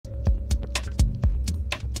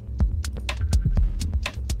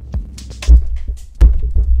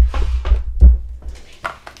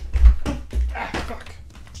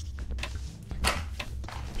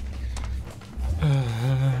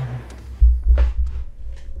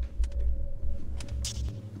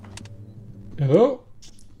Hello?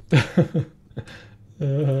 uh,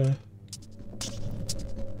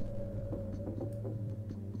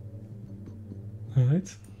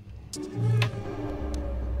 Alright.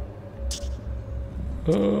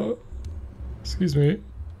 Excuse me.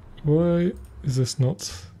 Why is this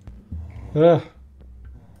not... Ah!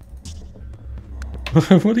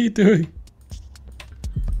 What are you doing?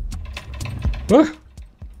 What?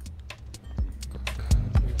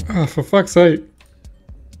 Ah, for fuck's sake.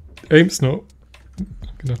 Aim's not... I'm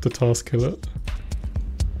gonna have to task kill it.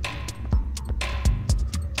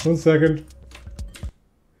 1 second.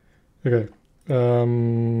 Okay.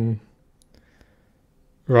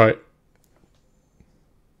 Right.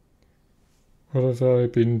 What have I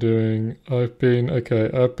been doing? I've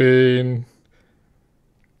been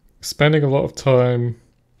spending a lot of time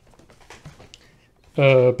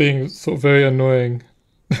being sort of very annoying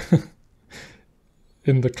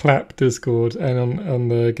in the Clap Discord and on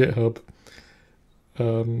the GitHub.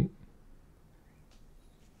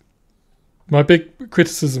 My big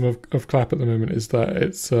criticism of Clap at the moment is that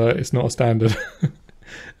it's not a standard,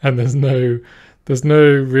 and there's no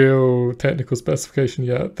real technical specification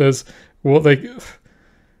yet. There's a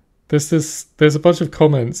bunch of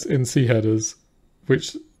comments in C headers,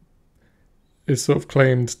 which is sort of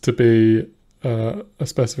claimed to be a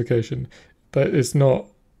specification, but it's not.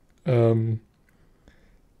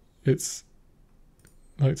 It's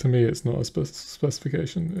like, to me, it's not a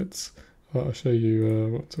specification. It's I'll show you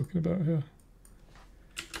what I'm talking about here.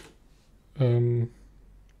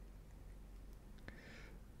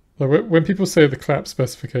 Like when people say the Clap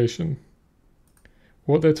specification,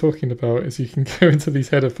 what they're talking about is you can go into these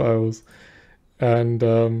header files and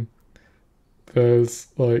there's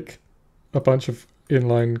like a bunch of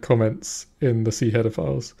inline comments in the C header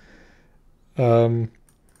files,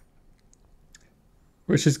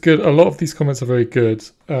 which is good. A lot of these comments are very good,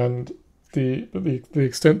 and the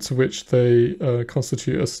extent to which they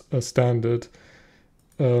constitute a standard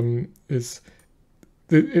it's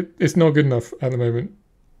not good enough at the moment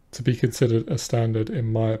to be considered a standard,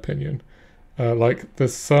 in my opinion. Like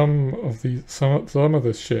there's some of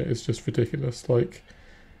this shit is just ridiculous. Like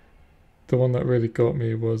the one that really got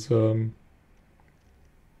me was the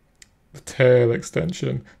tail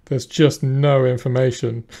extension. There's just no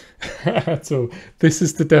information at all. This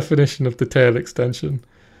is the definition of the tail extension.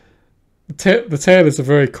 The tail is a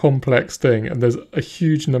very complex thing, and there's a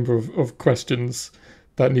huge number of questions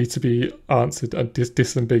that need to be answered and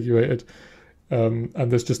disambiguated,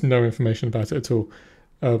 and there's just no information about it at all.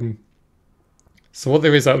 So what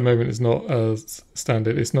there is at the moment is not a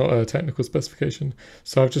standard. It's not a technical specification.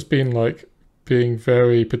 So I've just been like being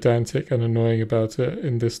very pedantic and annoying about it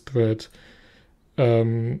in this thread,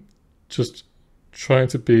 just trying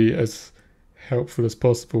to be as helpful as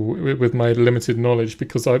possible with my limited knowledge,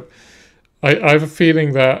 because I have a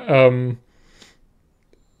feeling that I'm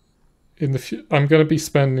going to be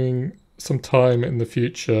spending some time in the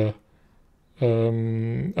future.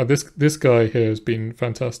 And this guy here has been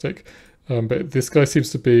fantastic, but this guy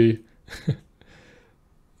seems to be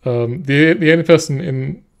the only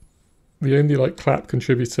person the only like Clap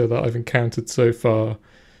contributor that I've encountered so far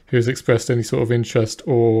who has expressed any sort of interest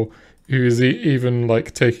or who is even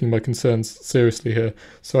like taking my concerns seriously here.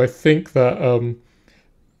 So I think that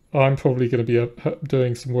I'm probably going to be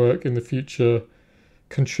doing some work in the future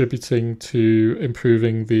contributing to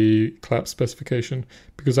improving the Clap specification,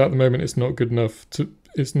 because at the moment it's not good enough to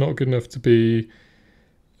be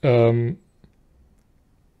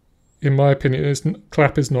in my opinion,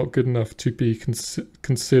 Clap is not good enough to be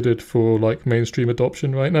considered for like mainstream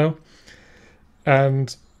adoption right now,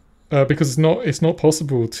 and because it's not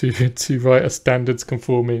possible to write a standards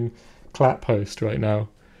conforming Clap host right now.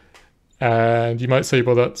 And you might say,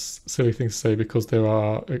 well, that's a silly thing to say because there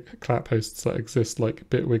are Clap hosts that exist, like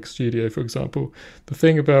Bitwig Studio, for example. The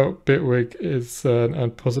thing about Bitwig is,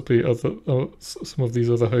 and possibly some of these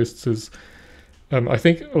other hosts, is I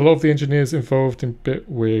think a lot of the engineers involved in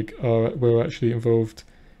Bitwig were actually involved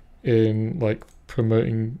in like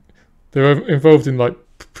promoting. They were involved in like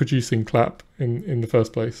producing Clap in the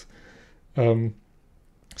first place. So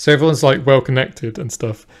everyone's like well connected and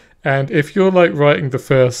stuff. And if you're like writing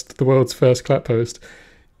the world's first Clap host,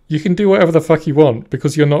 you can do whatever the fuck you want,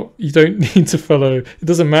 because you don't need to follow. It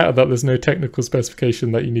doesn't matter that there's no technical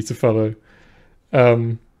specification that you need to follow.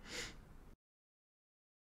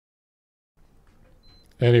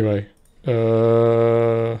 Anyway,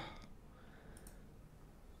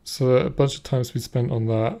 so a bunch of time's been spent on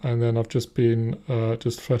that, and then I've just been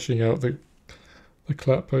just fleshing out the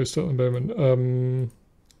Clap post at the moment.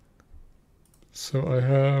 So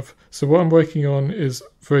what I'm working on is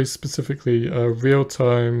very specifically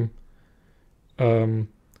real-time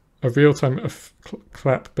a real-time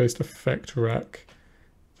clap-based effect rack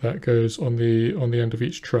that goes on the end of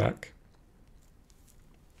each track.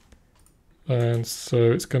 And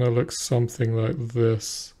so it's going to look something like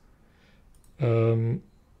this. So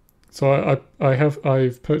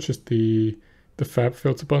I've purchased the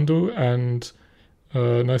FabFilter bundle, and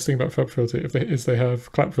nice thing about FabFilter is they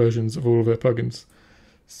have clap versions of all of their plugins.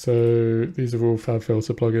 So these are all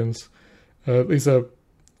FabFilter plugins. These are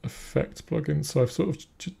effect plugins. So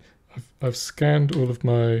I've scanned all of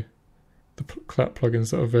the clap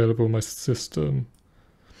plugins that are available in my system.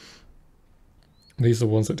 These are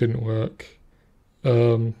ones that didn't work.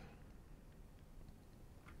 And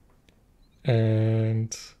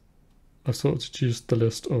I've sort of deduced the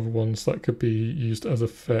list of ones that could be used as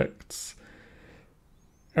effects.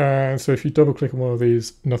 And so if you double click on one of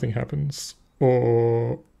these, nothing happens,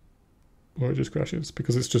 or it just crashes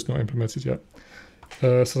because it's just not implemented yet.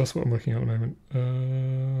 So that's what I'm working on at the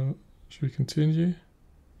moment. Should we continue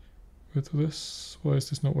with this? Why is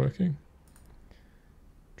this not working?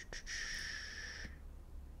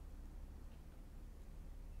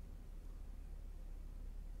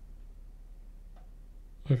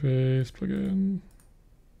 iPhase plugin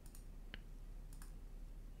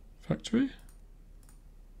factory.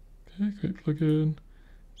 Okay, create plugin.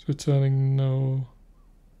 It's returning null.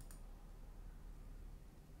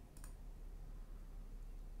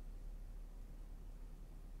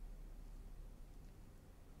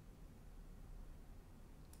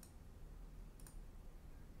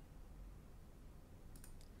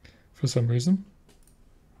 For some reason.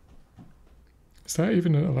 Is that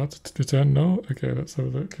even allowed to return null? Okay, let's have a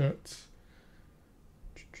look at.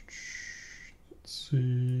 Let's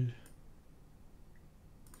see.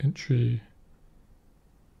 Entry.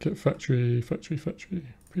 Get factory.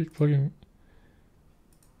 Pre-plugin.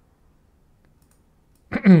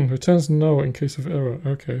 Returns null in case of error.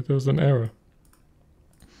 Okay, there was an error.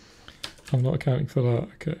 I'm not accounting for that.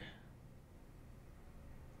 Okay.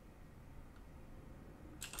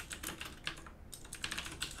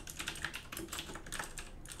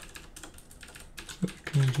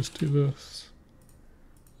 Can I just do this?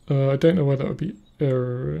 I don't know why that would be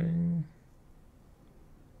erroring.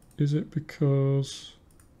 Is it because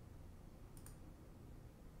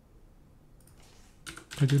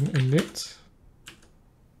I didn't init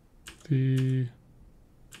the...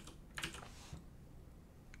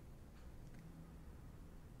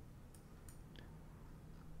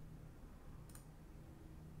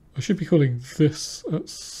 I should be calling this at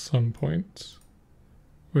some point.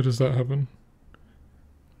 Where does that happen?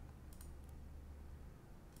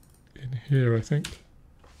 In here, I think.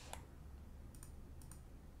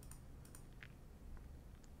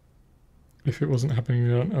 If it wasn't happening,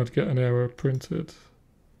 then I'd get an error printed.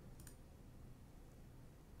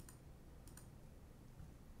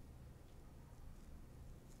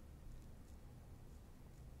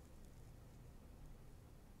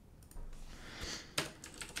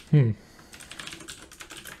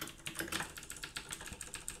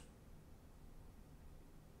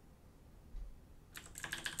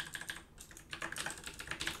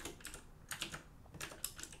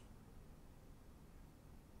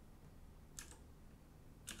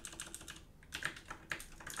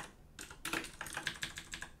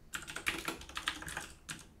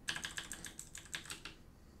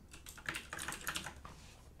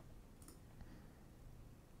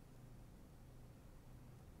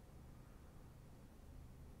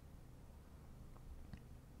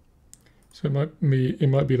 So it might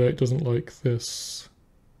be that it doesn't like this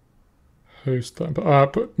host that,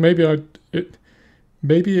 but maybe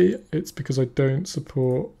it's because I don't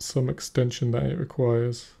support some extension that it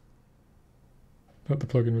requires, that the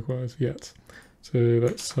plugin requires yet. So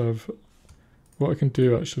let's have, what I can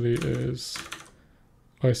do actually is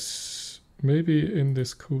maybe in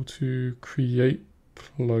this call to create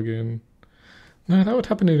plugin. No, that would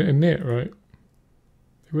happen in init, right?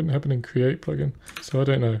 It wouldn't happen in create plugin. So I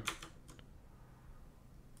don't know.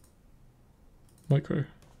 Micro.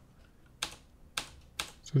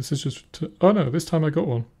 So this is just oh no, this time I got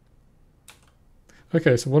one.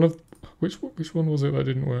 Okay, so one of which one was it that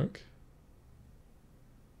didn't work?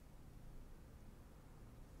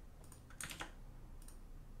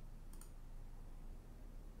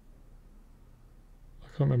 I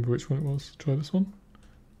can't remember which one it was. Try this one.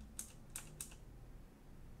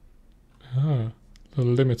 Ah, the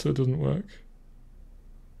limiter doesn't work.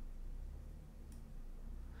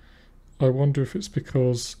 I wonder if it's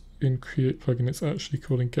because in create plugin it's actually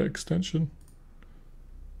calling get extension.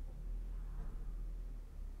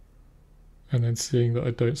 And then seeing that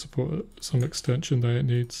I don't support some extension that it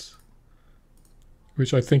needs.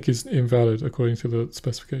 which I think is invalid according to the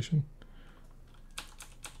specification.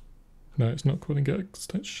 No, it's not calling get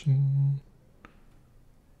extension.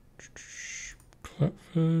 Clap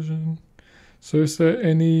version. So is there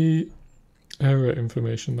any error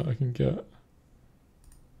information that I can get?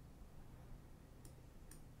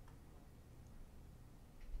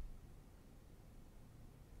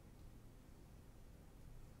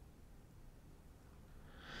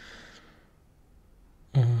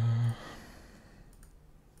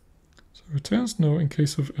 So returns no in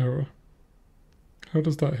case of error. How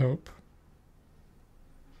does that help?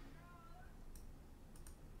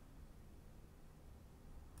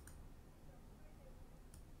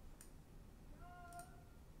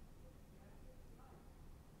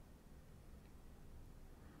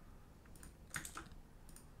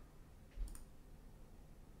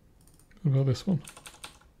 What about this one?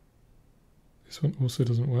 This one also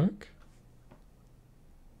doesn't work.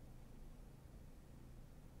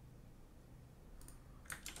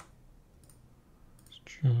 Let's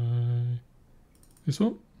try this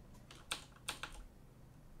one.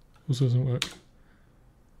 Also doesn't work.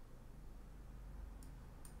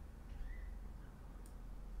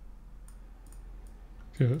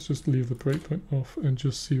 Okay, let's just leave the breakpoint off and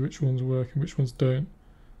just see which ones work and which ones don't.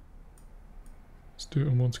 Let's do it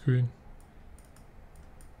on one screen.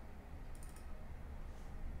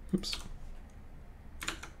 Oops.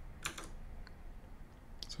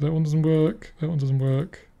 So that one doesn't work, that one doesn't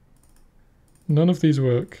work. None of these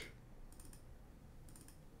work.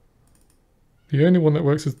 The only one that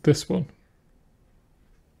works is this one,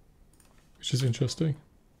 which is interesting.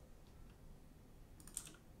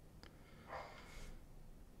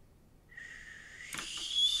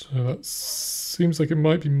 So that seems like it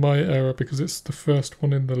might be my error because it's the first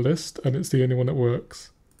one in the list and it's the only one that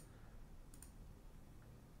works.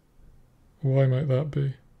 Why might that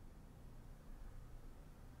be?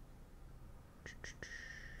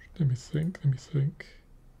 Let me think.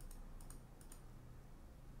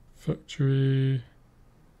 Factory.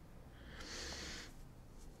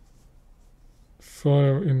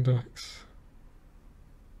 File index.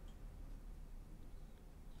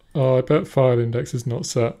 Oh, I bet file index is not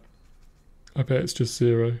set. I bet it's just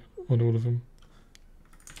 0 on all of them.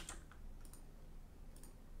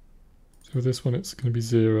 So with this one it's going to be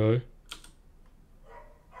 0.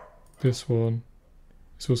 This one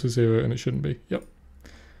is also 0 and it shouldn't be. Yep.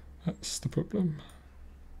 That's the problem.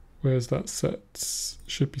 Where's that set?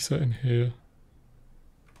 Should be set in here,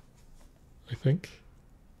 I think.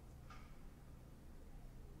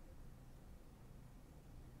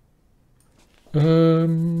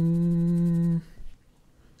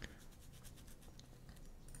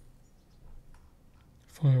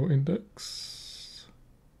 File index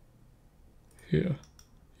here.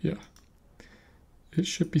 Yeah. It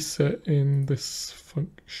should be set in this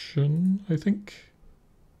function, I think.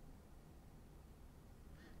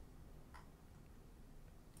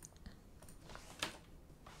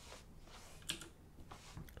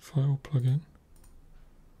 File plugin.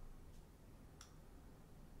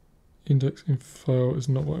 Index in file is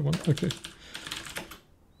not what I want. Okay.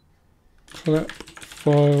 Clap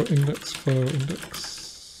file index, file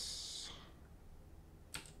index.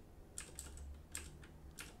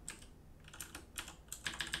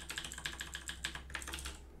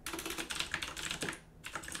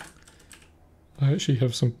 I actually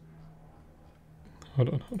have some. Hold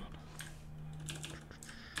on.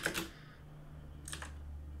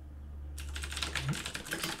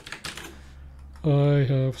 I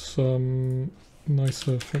have some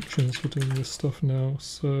nicer functions for doing this stuff now,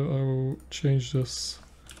 so I will change this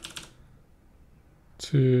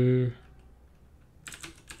to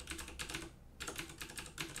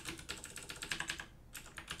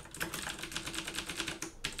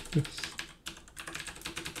this.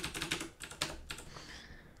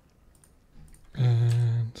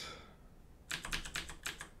 And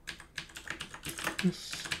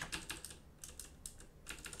this.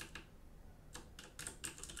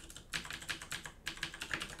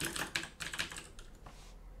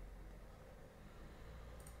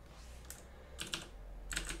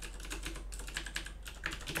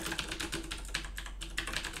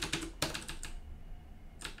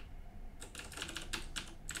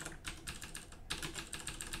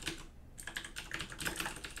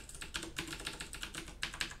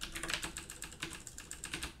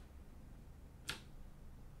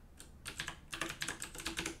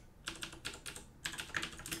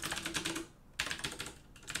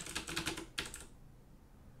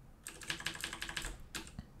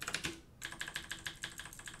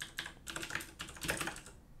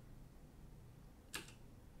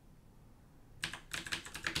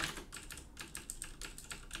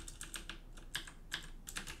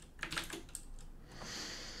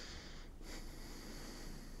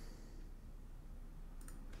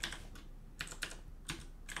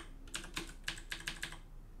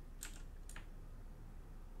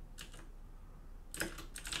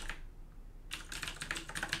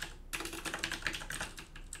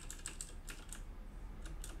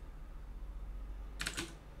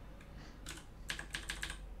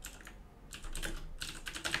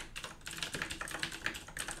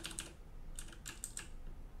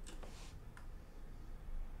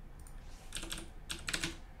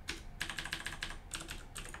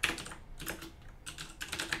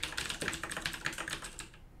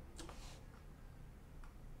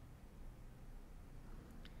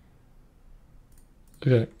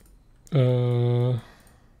 Okay. Now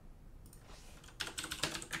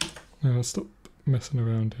I'll stop messing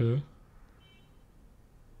around here.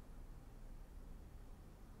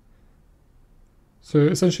 So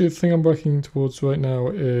essentially the thing I'm working towards right now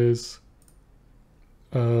is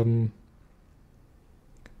when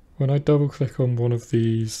I double click on one of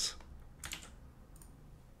these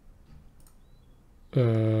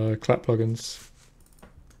clap plugins,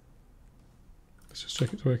 let's just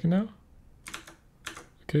check it's working now.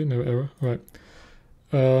 Okay, no error, right.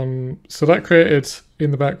 So that created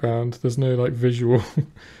in the background, there's no like visual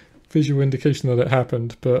indication that it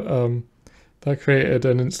happened, but that created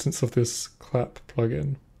an instance of this clap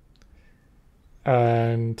plugin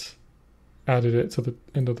and added it to the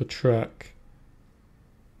end of the track.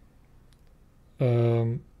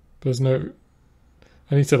 There's no,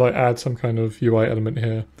 I need to like add some kind of UI element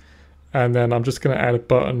here, and then I'm just going to add a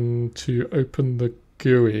button to open the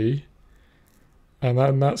GUI, and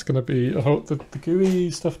then that's going to be, I hope the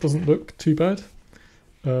GUI stuff doesn't look too bad,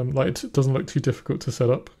 like it doesn't look too difficult to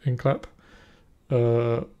set up in Clap.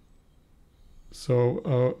 So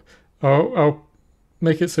I'll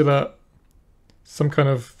make it so that some kind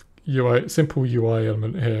of UI, simple UI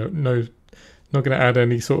element here. No, not going to add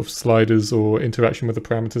any sort of sliders or interaction with the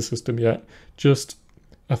parameter system yet. Just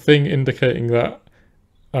a thing indicating that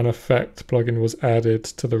an effect plugin was added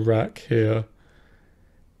to the rack here,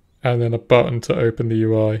 and then a button to open the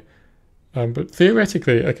UI. But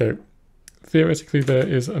theoretically, okay, theoretically there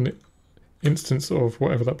is an instance of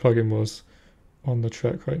whatever that plugin was on the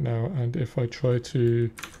track right now, and if I try to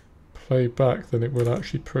play back, then it will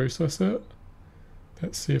actually process it.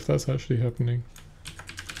 Let's see if that's actually happening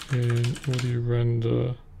in audio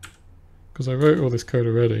render, because I wrote all this code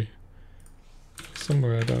already.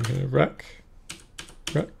 Somewhere down here, rack,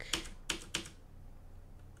 effect.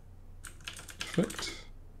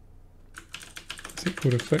 Is it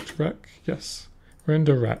called effect rack? Yes,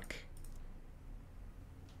 render rack.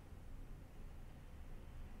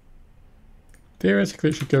 Theoretically,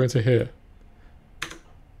 it should go into here.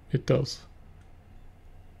 It does.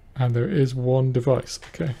 And there is one device.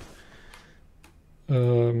 Okay. I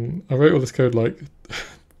wrote all this code like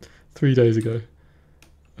 3 days ago,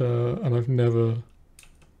 and I've never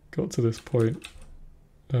got to this point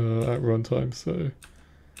at runtime. So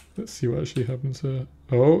let's see what actually happens here.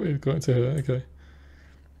 Oh, it got into here. Okay.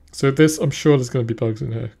 So this, I'm sure there's going to be bugs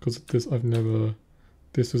in here, because this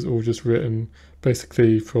this was all just written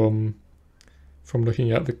basically from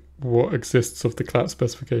looking at what exists of the Clap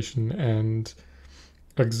specification and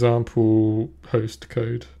example host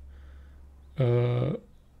code.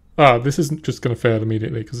 This isn't just going to fail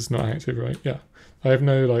immediately because it's not active, right? Yeah, I have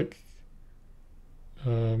no like,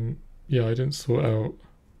 yeah, I didn't sort out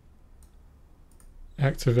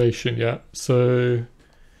activation yet, so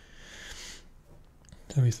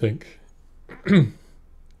let me think.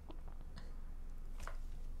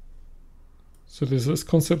 So there's this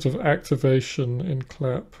concept of activation in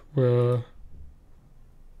Clap where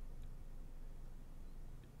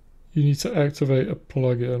you need to activate a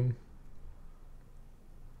plugin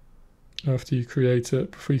after you create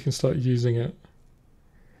it before you can start using it.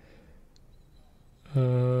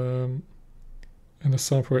 And the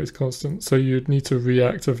sample rate is constant, so you'd need to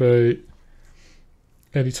reactivate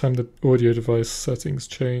anytime the audio device settings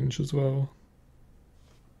change as well.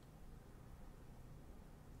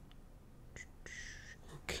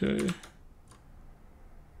 Okay.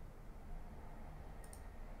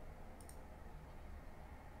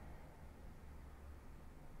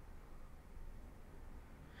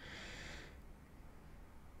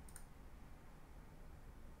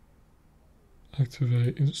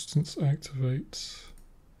 Activate, instance activate.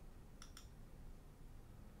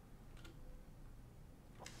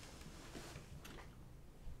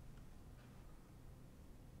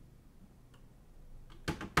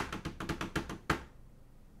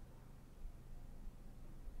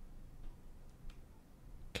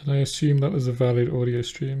 Can I assume that was a valid audio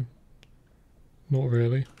stream? Not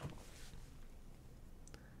really.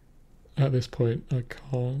 At this point, I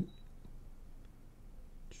can't.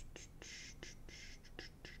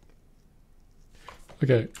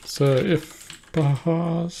 Okay, so if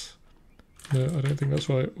bars, no, I don't think that's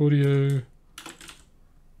right. Audio.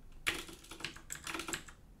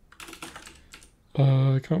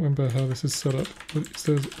 I can't remember how this is set up. Is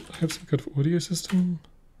there, I have some kind of audio system?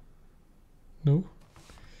 No.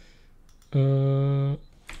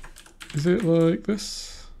 Is it like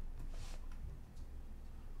this?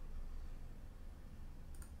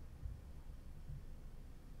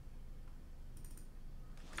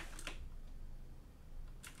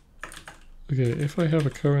 Okay, if I have a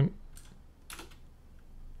current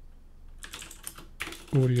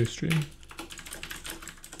audio stream.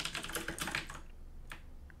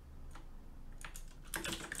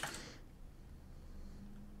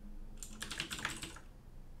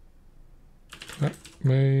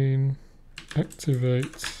 Main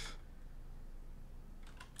activate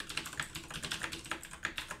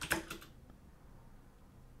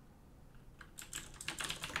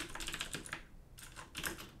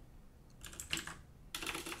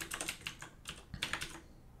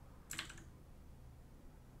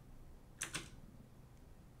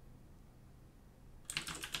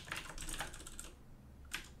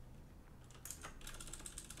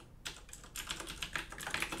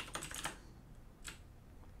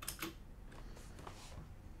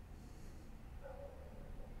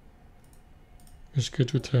which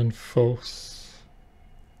could return false.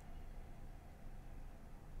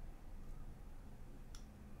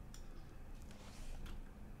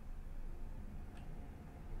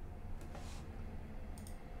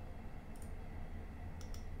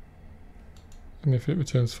 And if it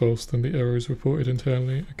returns false, then the error is reported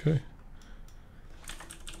internally. Okay.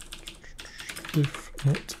 If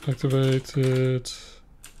not activated,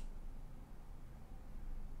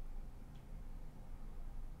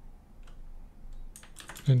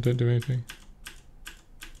 then don't do anything.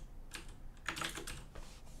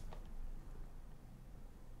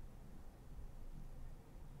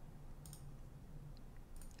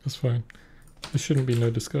 That's fine. There shouldn't be no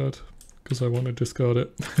discard because I want to discard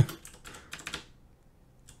it.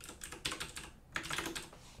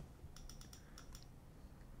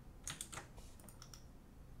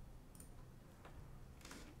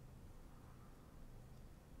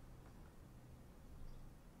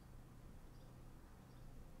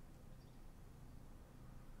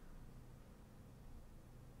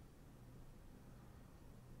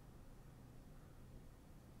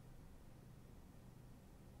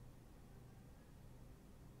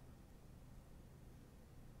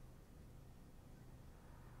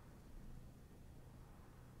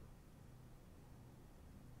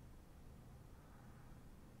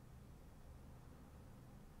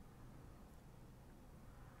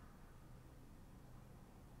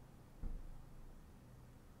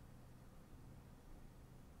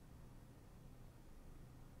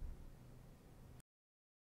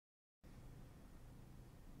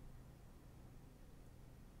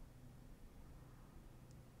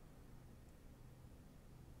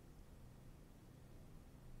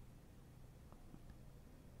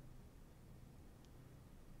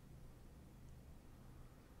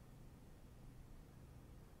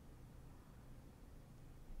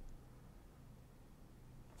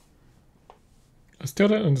 I still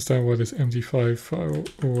don't understand why this MD5 file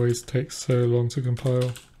always takes so long to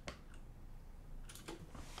compile.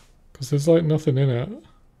 Because there's like nothing in it.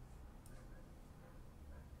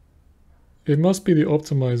 It must be the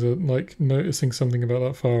optimizer like noticing something about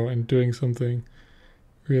that file and doing something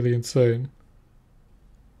really insane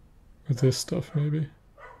with this stuff maybe.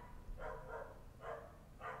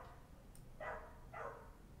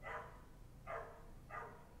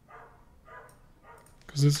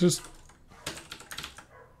 Because it's just...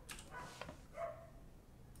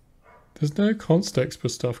 there's no context for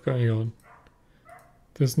stuff going on.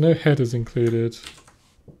 There's no headers included.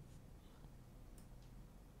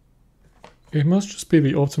 It must just be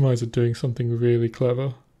the optimizer doing something really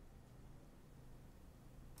clever.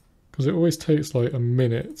 Because it always takes like a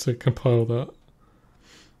minute to compile that.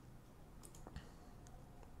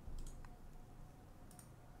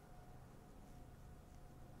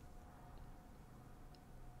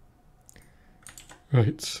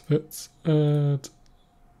 Right, let's add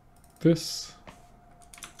this.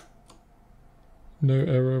 No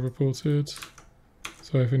error reported.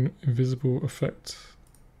 So I have an invisible effect.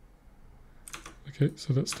 Okay,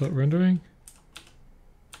 so let's start rendering.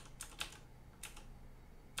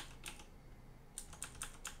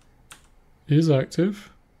 Is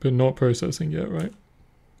active, but not processing yet, right?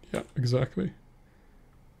 Yeah, exactly.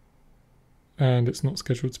 And it's not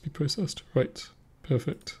scheduled to be processed. Right,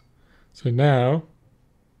 perfect. So now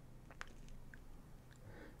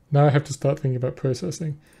I have to start thinking about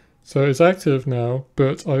processing. So it's active now,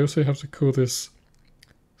 but I also have to call this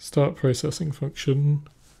start processing function.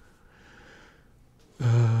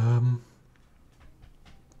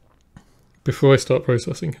 Before I start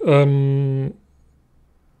processing.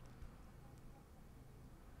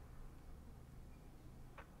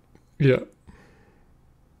 Yeah.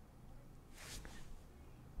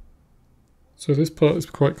 So this part is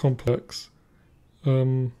quite complex.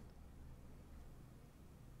 Let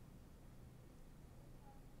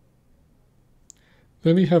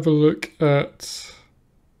me have a look at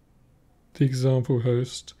the example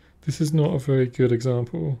host. This is not a very good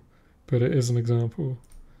example, but it is an example.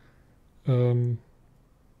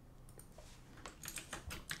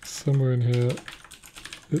 Somewhere in here,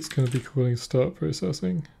 it's going to be calling start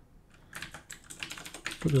processing,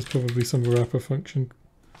 but there's probably some wrapper function.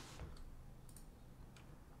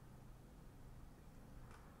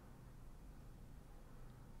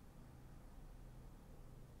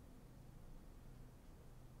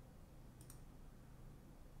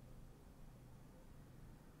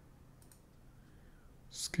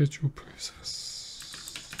 Schedule process.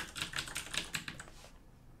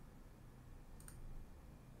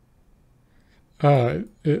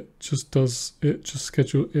 It just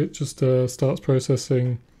starts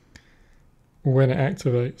processing when it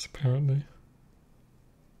activates, apparently.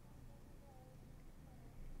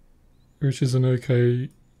 Which is an okay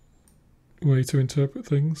way to interpret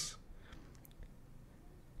things.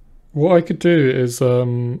 What I could do is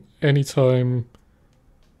anytime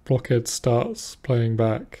Blockhead starts playing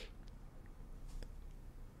back,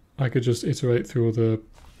 I could just iterate through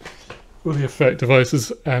all the effect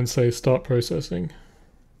devices and say start processing.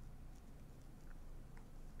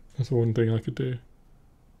 That's one thing I could do.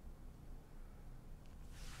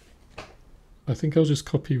 I think I'll just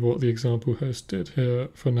copy what the example host did here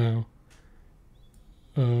for now.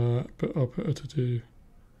 But I'll put her to do.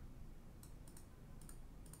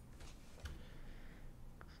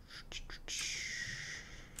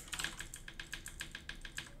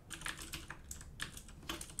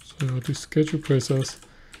 So I'll do schedule process,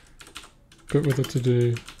 but with a to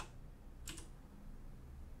do.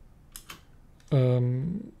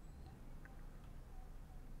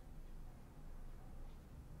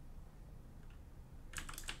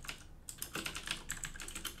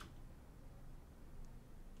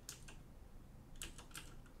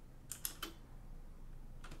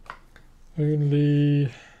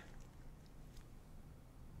 Only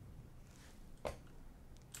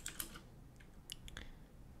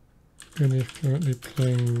if currently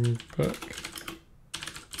playing back.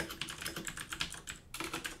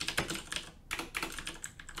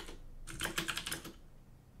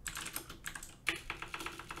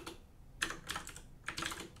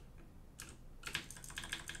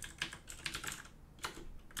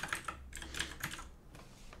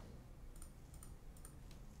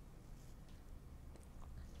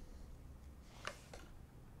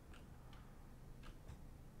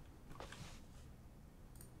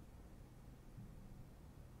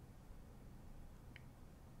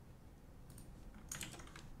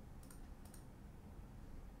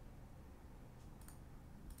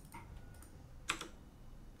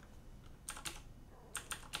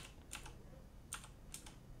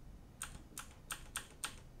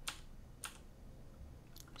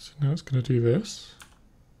 So now it's going to do this,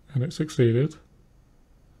 and it succeeded.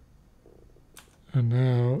 And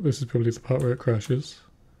now this is probably the part where it crashes.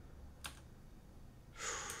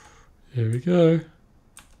 Here we go.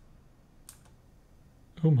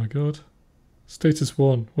 Oh my god. Status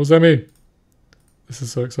 1. What does that mean? This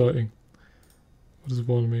is so exciting. What does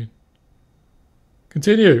 1 mean?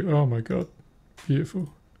 Continue! Oh my god.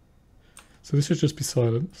 Beautiful. So this should just be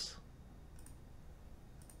silence.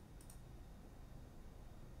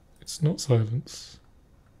 It's not silence.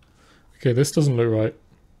 Okay, this doesn't look right.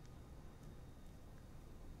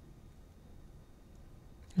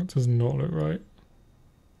 That does not look right.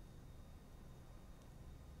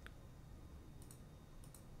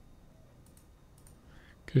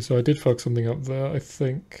 Okay, so I did fuck something up there, I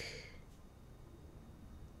think.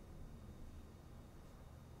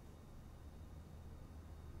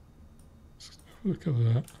 Let's look at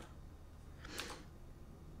that.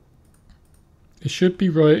 It should be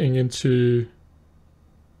writing into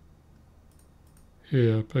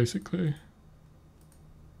here, basically.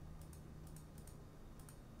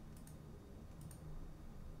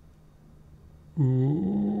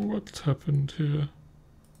 Ooh, what's happened here?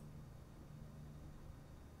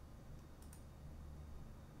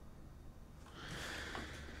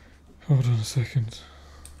 Hold on a second.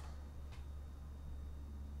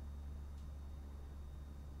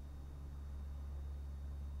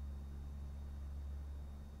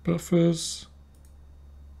 Buffers.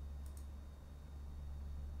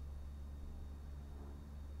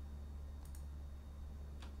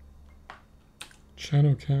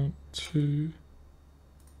 Channel count 2.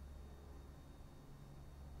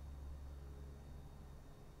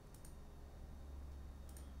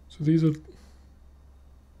 So these are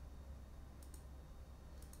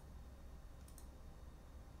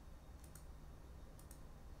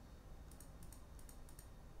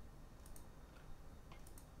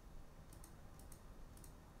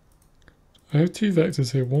I have two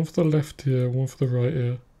vectors here, one for the left ear, one for the right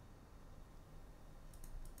ear.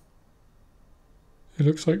 It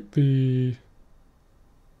looks like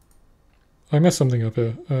I messed something up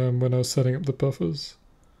here when I was setting up the buffers.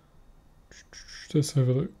 Let's have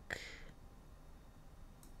a look.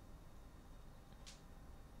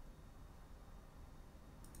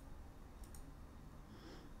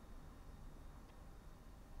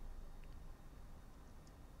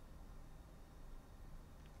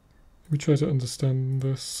 Let me try to understand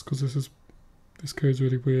this, because this code's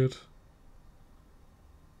really weird.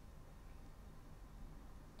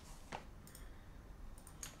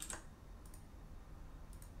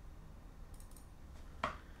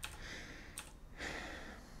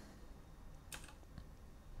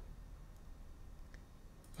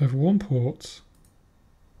 I have one port.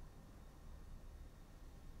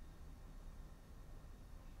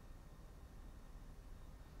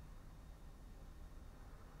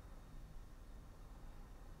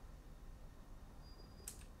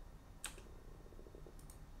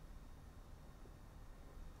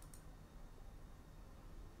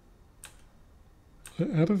 I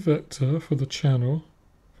add a vector for the channel,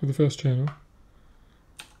 for the first channel,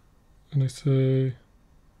 and I say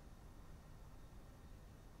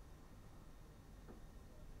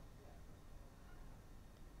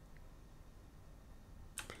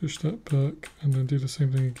push that back, and then do the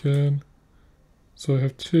same thing again. So I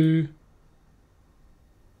have two.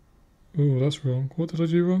 Oh, that's wrong. What did I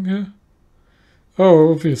do wrong here?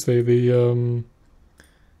 Oh, obviously the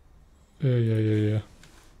yeah.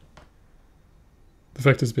 The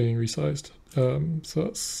vector's being resized. So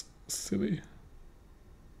that's silly.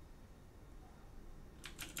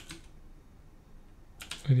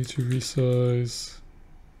 I need to resize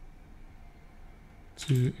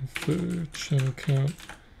to info channel count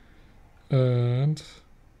and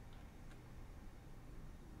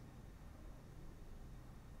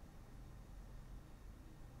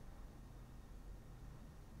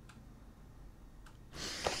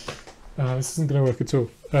this isn't going to work at all.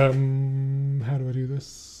 How do I do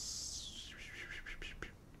this?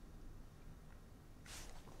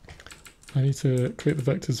 I need to create the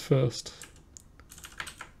vectors first.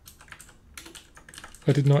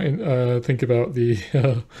 I did not think about the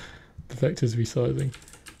vectors resizing.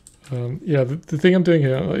 Yeah, the thing I'm doing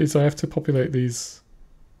here is I have to populate these.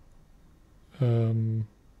 Not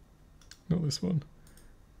this one.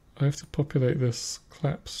 I have to populate this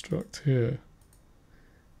clap struct here.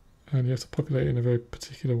 And you have to populate it in a very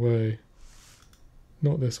particular way.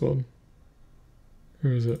 Not this one.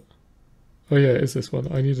 Where is it? Oh yeah, it is this one.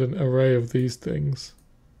 I need an array of these things.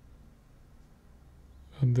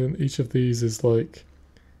 And then each of these is like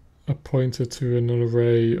a pointer to an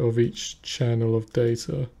array of each channel of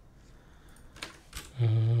data.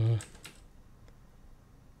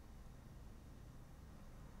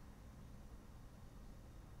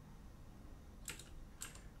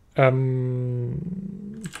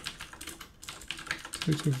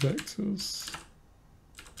 Total vectors.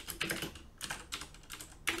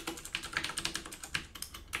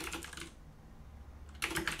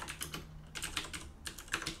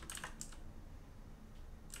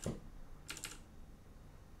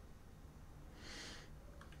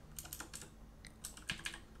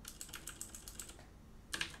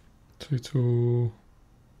 Total.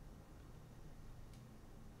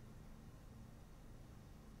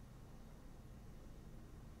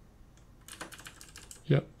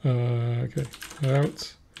 Yeah, okay.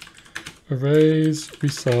 Out. Arrays,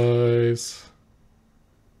 resize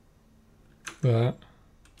that.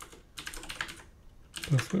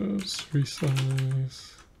 Buffers,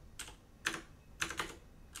 resize.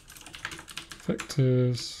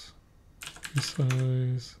 Vectors,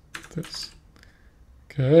 resize this.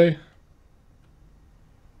 Okay.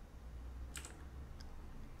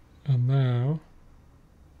 And now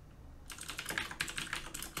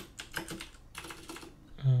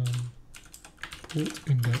port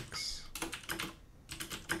index.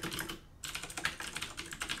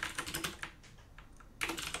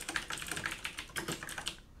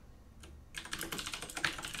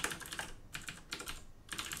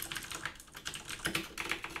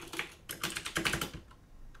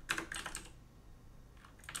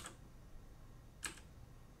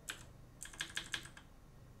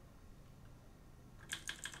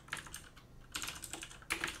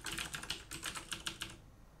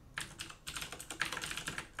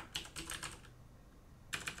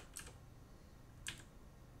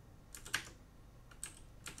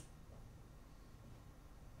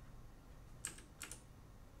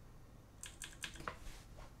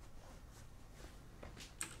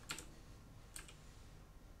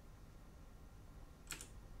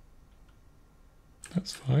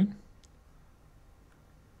 That's fine.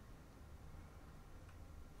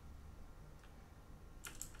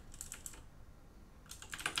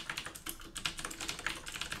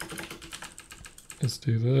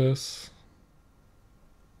 do this.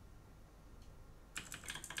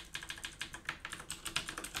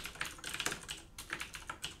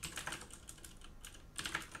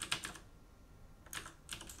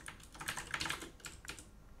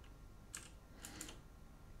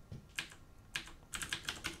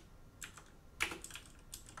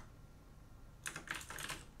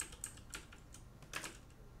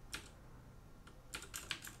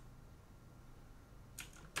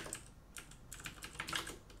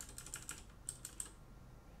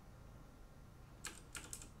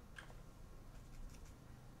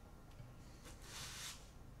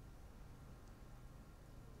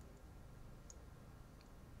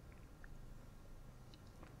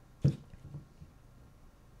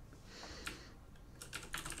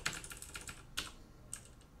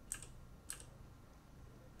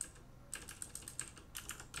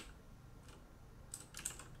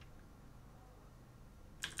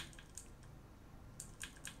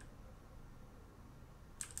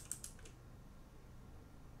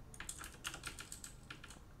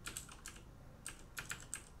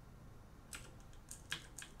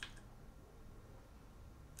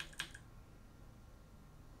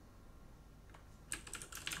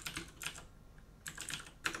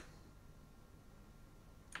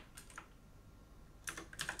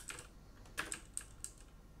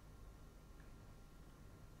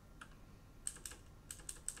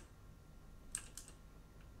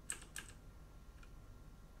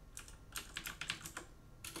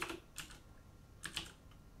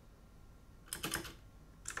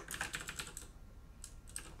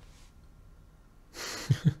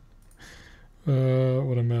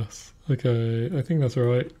 What a mess. Okay, I think that's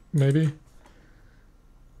right, maybe.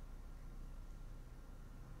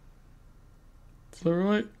 Is that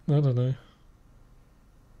right? I don't know.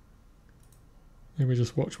 Maybe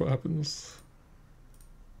just watch what happens.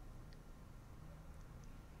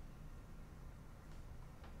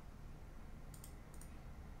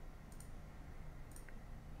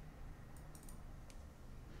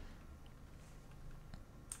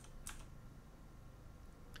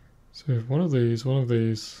 So if one of these,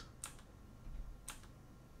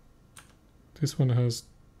 this one has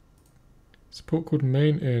support called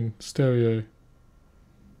main in stereo,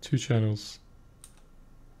 2 channels.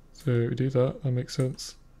 So we do that makes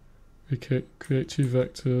sense. We create 2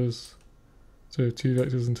 vectors, so 2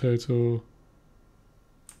 vectors in total.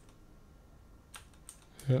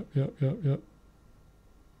 Yep.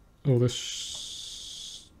 Oh,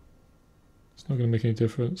 this it's not going to make any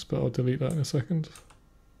difference, but I'll delete that in a second.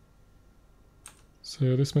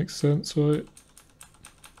 So this makes sense, right?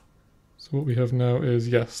 So what we have now is,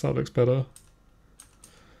 yes, that looks better.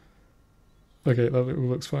 Okay, that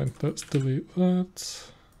looks fine. Let's delete that.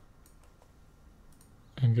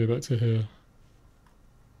 And go back to here.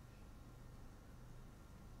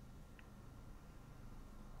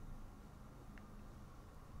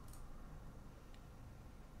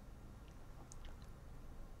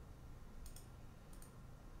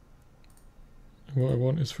 And what I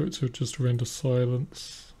want is for it to just render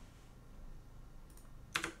silence.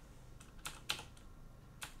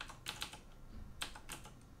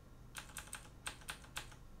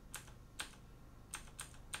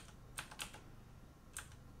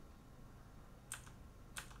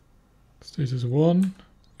 Status 1,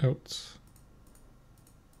 out.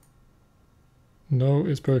 No,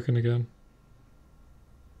 it's broken again.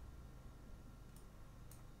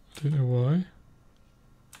 I don't know why.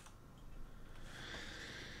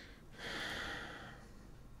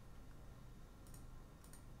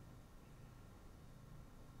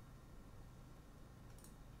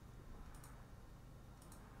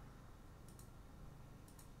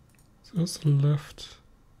 So that's the left.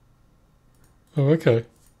 Oh, okay.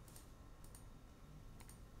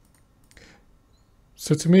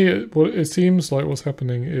 So to me, what it seems like what's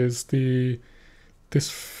happening is this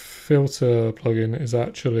filter plugin is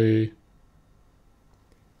actually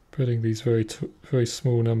putting these very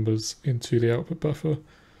small numbers into the output buffer,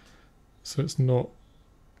 so it's not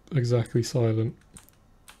exactly silent.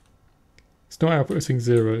 It's not outputting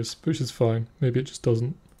zeros, which is fine. Maybe it just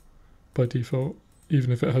doesn't by default,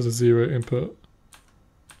 even if it has a 0 input.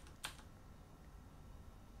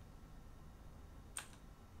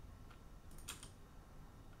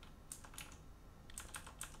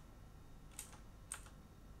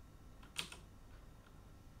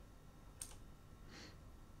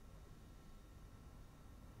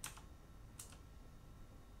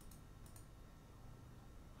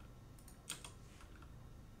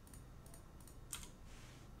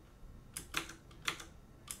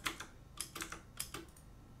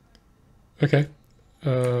 Okay.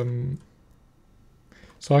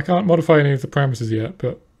 So I can't modify any of the parameters yet,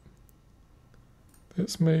 but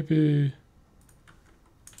let's maybe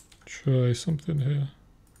try something here.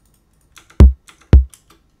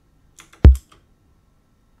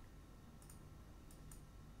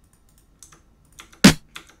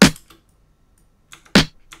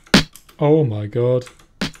 Oh my god.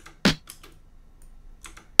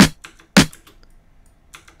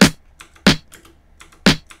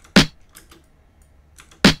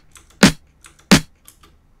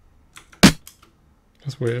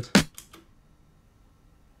 That's weird.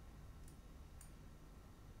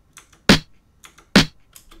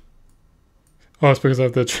 Oh, it's because I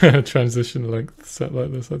have the transition length set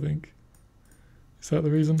like this, I think. Is that the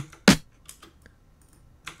reason?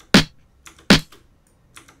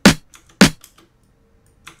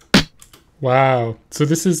 Wow. So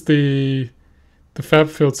this is the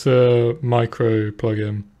FabFilter micro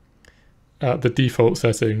plugin at the default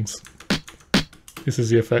settings. This is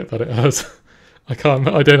the effect that it has. I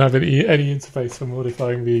don't have any interface for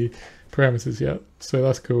modifying the parameters yet, so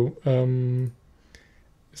that's cool.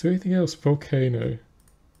 Is there anything else? Volcano.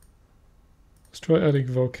 Let's try adding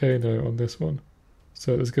Volcano on this one.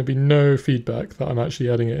 So there's going to be no feedback that I'm actually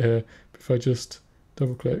adding it here. If I just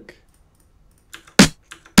double click.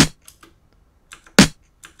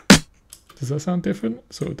 Does that sound different?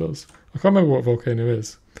 So it does. I can't remember what Volcano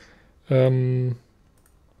is.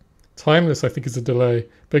 Timeless, I think, is a delay.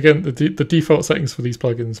 But again, the default settings for these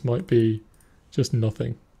plugins might be just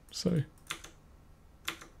nothing. So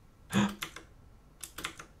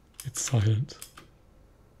it's silent.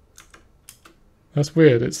 That's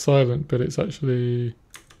weird. It's silent, but it's actually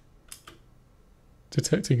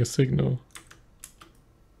detecting a signal.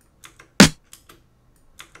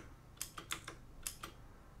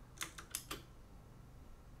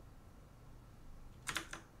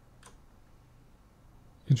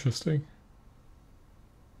 Interesting.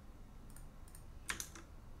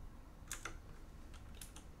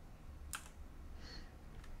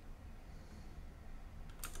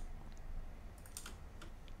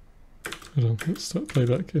 Hold on, let's start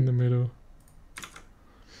playback in the middle.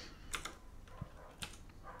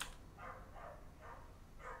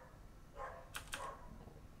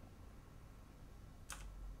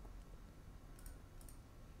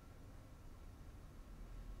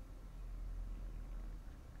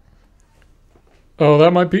 Oh,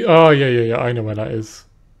 that might be. Oh, yeah. I know where that is.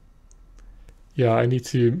 Yeah, I need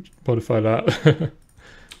to modify that.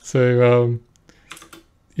 So,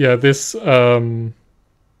 yeah, this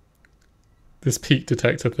peak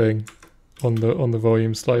detector thing on the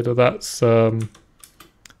volume slider, that's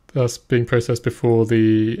being processed before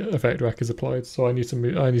the effect rack is applied. So I need to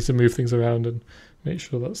move things around and make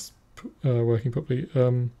sure that's working properly.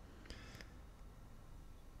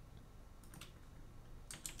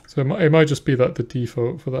 So it might just be that the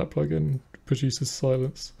default for that plugin produces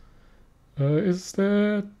silence. Is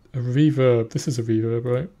there a reverb? This is a reverb,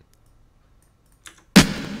 right?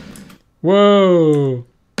 Whoa!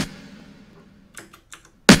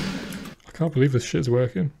 I can't believe this shit is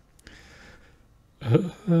working.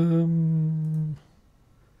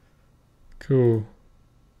 Cool.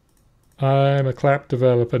 I'm a clap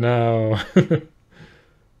developer now.